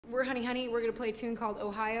We're Honeyhoney. We're gonna play a tune called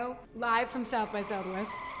Ohio, live from South by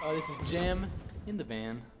Southwest. This is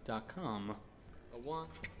jaminthevan.com. A 1,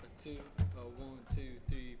 a 2, a 1, 2,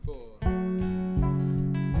 3, 4.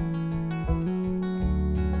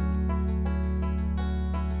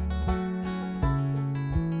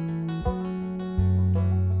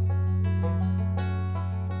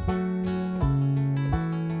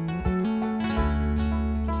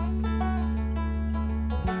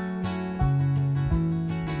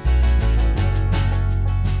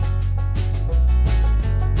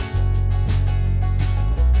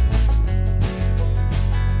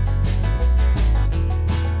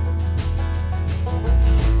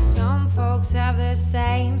 Have the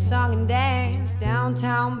same song and dance,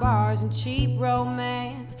 downtown bars and cheap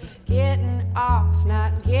romance, getting off,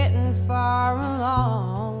 not getting far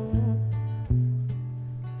along.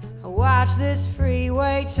 I watch this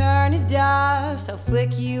freeway turn to dust, I'll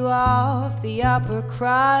flick you off the upper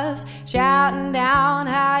crust, shouting down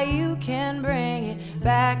how you can bring it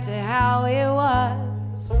back to how it was.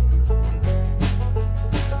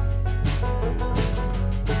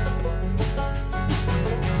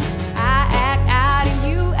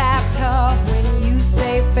 When you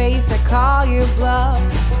say face, I call your bluff.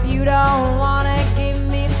 If you don't wanna give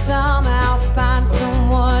me some, I'll find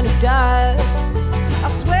someone who does. I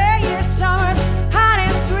swear your summer's hot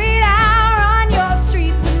and sweet. I'll run your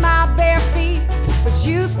streets with my bare feet, but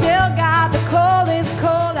you still got the coldest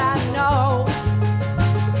cold I know.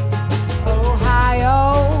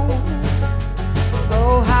 Ohio,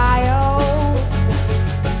 Ohio.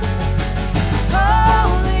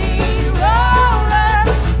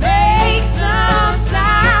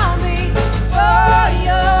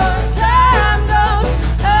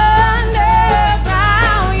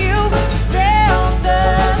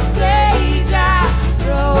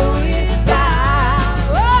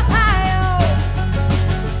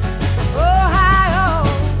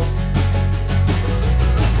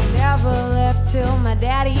 Till my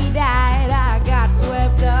daddy died, I got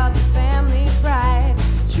swept up in family pride.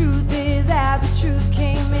 Truth is that the truth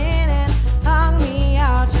came in and hung me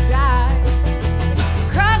out to dry.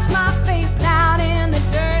 Crushed my face down in the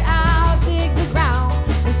dirt, I'll dig the ground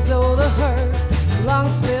and sow the hurt.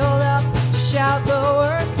 Lungs filled up to shout the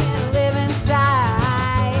words and live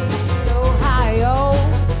inside. Ohio,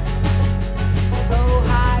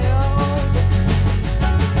 Ohio.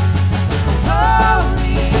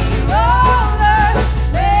 Holy roller,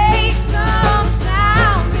 make some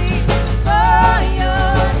sound before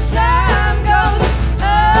your time goes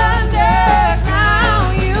underground.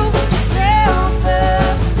 You built the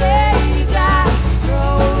stage, I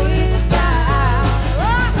throw it down.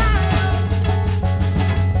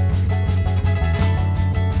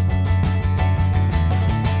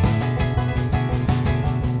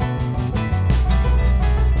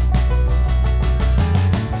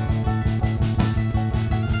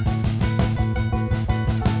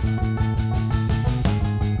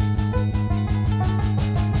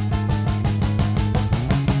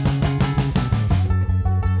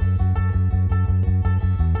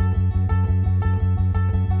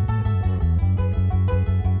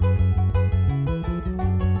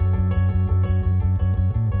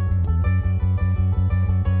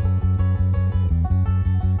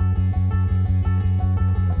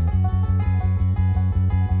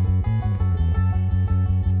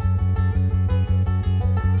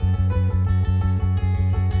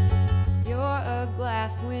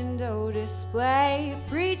 Window display,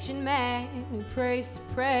 preaching man who prays to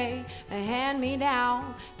pray, a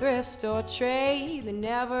hand-me-down thrift store trade that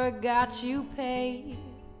never got you paid.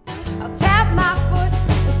 I'll tap my foot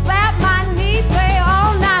and slap my knee, play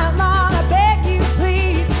all night long, I beg you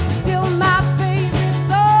please. Still my favorite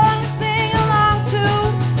song to sing along to.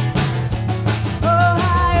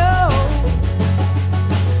 Ohio,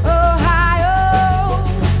 Ohio,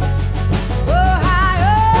 Ohio.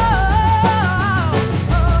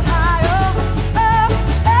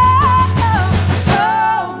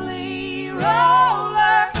 Holy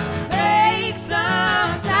roller, make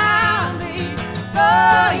some sound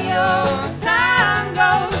before your time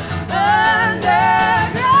goes underground.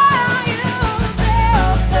 You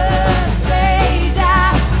built the stage, I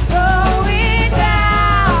throw it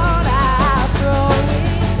down, I throw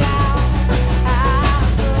it down, I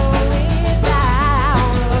throw it down.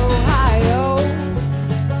 Ohio,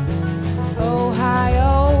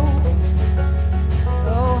 Ohio,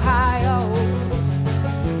 Ohio.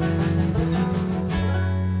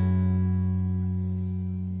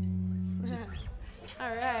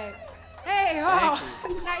 All right. Hey, oh,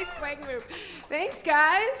 nice leg move. Thanks,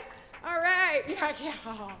 guys. All right. Yeah.